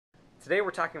Today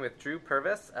we're talking with Drew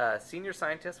Purves, a senior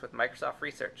scientist with Microsoft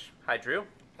Research. Hi, Drew.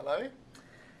 Hello.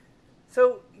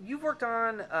 So you've worked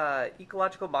on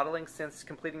ecological modeling since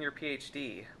completing your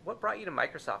PhD. What brought you to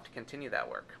Microsoft to continue that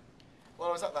work? Well,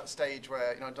 I was at that stage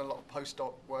where I'd done a lot of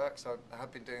postdoc work, so I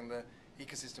had been doing the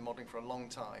ecosystem modeling for a long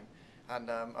time, and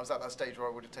I was at that stage where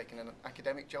I would have taken an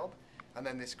academic job, and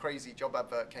then this crazy job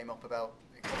advert came up about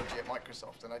ecology at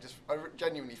Microsoft, and I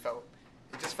genuinely felt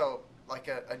it just felt like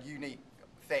a unique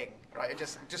thing, right? It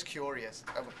just curious.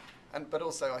 But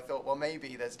also I thought, well,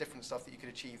 maybe there's different stuff that you could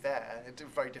achieve there. It's a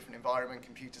very different environment,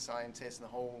 computer scientists and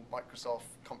the whole Microsoft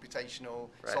computational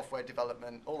software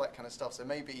development, all that kind of stuff. So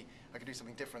maybe I could do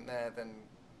something different there than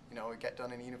I would get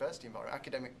done in a university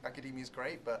environment. Academia is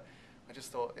great, but I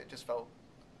just thought it just felt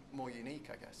more unique,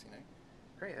 I guess.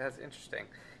 Great, that's interesting.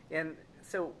 And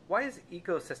so why is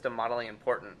ecosystem modeling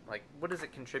important? Like, what does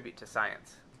it contribute to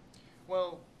science?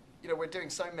 Well, we're doing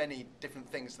so many different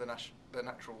things to the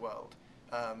natural world.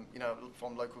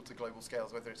 From local to global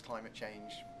scales, whether it's climate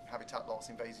change, habitat loss,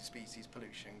 invasive species,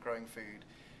 pollution, growing food,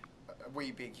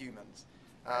 we being humans.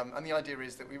 And the idea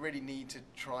is that we really need to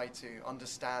try to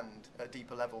understand at a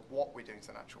deeper level what we're doing to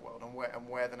the natural world and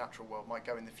where the natural world might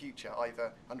go in the future,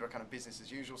 either under a kind of business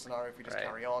as usual scenario if we just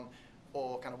carry on,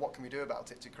 or kind of what can we do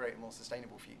about it to create a more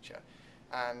sustainable future.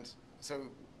 And so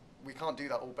we can't do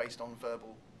that all based on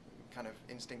verbal kind of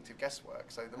instinctive guesswork.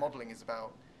 So the modelling is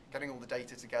about getting all the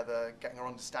data together, getting our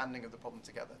understanding of the problem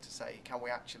together to say, can we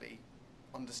actually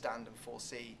understand and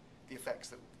foresee the effects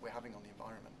that we're having on the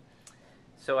environment?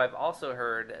 So I've also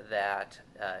heard that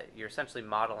you're essentially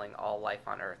modeling all life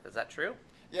on Earth. Is that true?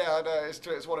 Yeah, I know, it's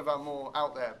true. It's one of our more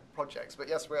out there projects. But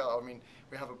yes, we are. I mean,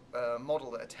 we have a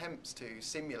model that attempts to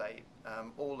simulate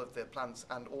all of the plants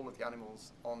and all of the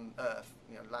animals on Earth,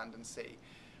 land and sea.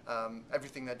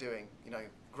 Everything they're doing,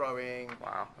 growing,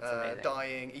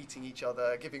 dying, eating each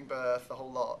other, giving birth, the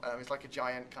whole lot. It's like a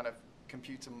giant kind of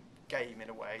computer game in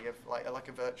a way of like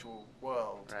a virtual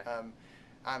world. Right.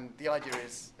 And the idea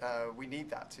is we need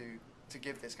that to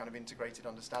give this kind of integrated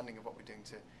understanding of what we're doing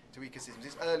to ecosystems.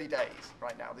 It's early days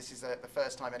right now. This is the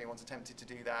first time anyone's attempted to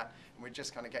do that, and we're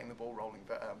just kind of getting the ball rolling.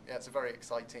 But yeah, it's a very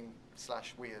exciting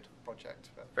 / weird project.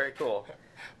 Very cool.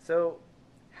 So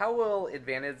how will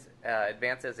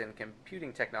advances in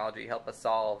computing technology help us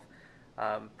solve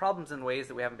problems in ways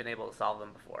that we haven't been able to solve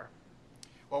them before?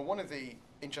 Well, one of the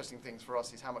interesting things for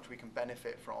us is how much we can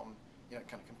benefit from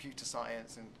kind of computer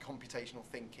science and computational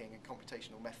thinking and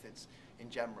computational methods in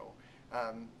general.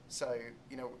 So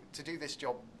to do this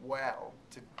job well,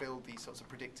 to build these sorts of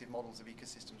predictive models of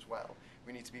ecosystems well,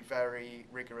 we need to be very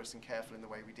rigorous and careful in the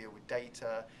way we deal with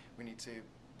data. We need to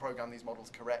program these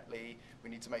models correctly. We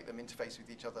need to make them interface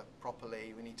with each other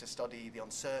properly. We need to study the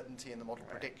uncertainty in the model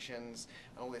predictions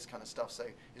and all this kind of stuff. So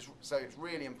it's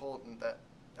really important that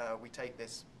we take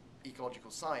this ecological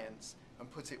science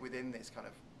and put it within this kind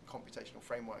of computational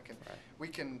framework. And we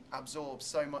can absorb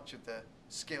so much of the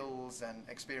skills and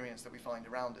experience that we find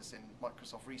around us in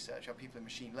Microsoft Research. You have people in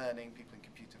machine learning, people in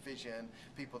computer vision,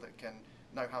 people that can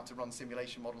know how to run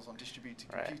simulation models on distributed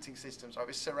computing systems. I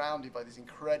was surrounded by these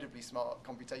incredibly smart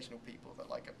computational people that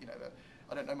that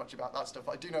I don't know much about that stuff,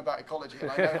 but I do know about ecology, and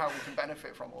I know how we can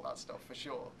benefit from all that stuff for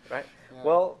sure. Right. Yeah.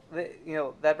 Well,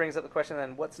 that brings up the question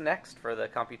then, what's next for the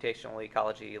Computational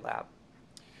Ecology Lab?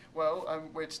 Well,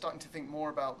 we're starting to think more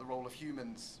about the role of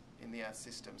humans in the Earth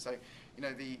system. So,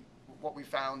 what we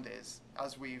found is,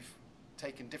 as we've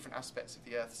taken different aspects of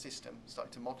the Earth system,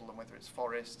 started to model them, whether it's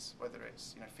forests, whether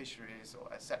it's fisheries,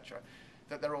 or etc.,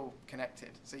 that they're all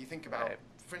connected. So you think about,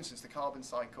 for instance, the carbon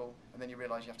cycle, and then you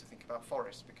realise you have to think about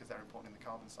forests because they're important in the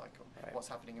carbon cycle. What's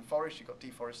happening in forests? You've got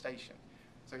deforestation,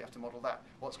 so you have to model that.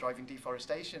 What's driving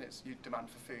deforestation? It's demand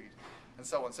for food, and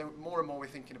so on. So more and more we're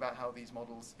thinking about how these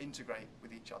models integrate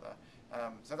with each other.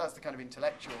 So that's the kind of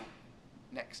intellectual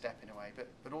next step in a way,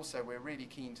 but also we're really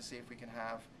keen to see if we can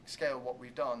scale what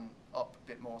we've done up a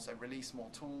bit more, so release more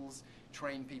tools,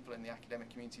 train people in the academic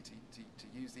community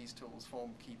to use these tools,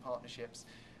 form key partnerships,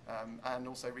 and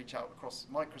also reach out across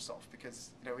Microsoft,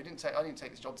 because I didn't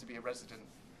take this job to be a resident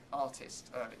artist.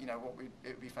 It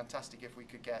would be fantastic if we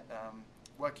could get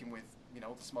working with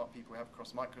all the smart people we have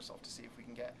across Microsoft to see if we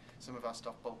can get some of our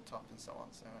stuff bulked up and so on.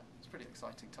 So it's a pretty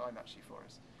exciting time actually for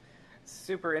us.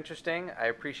 Super interesting. I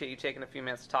appreciate you taking a few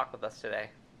minutes to talk with us today.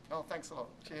 Oh, thanks a lot.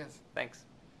 Cheers. Thanks.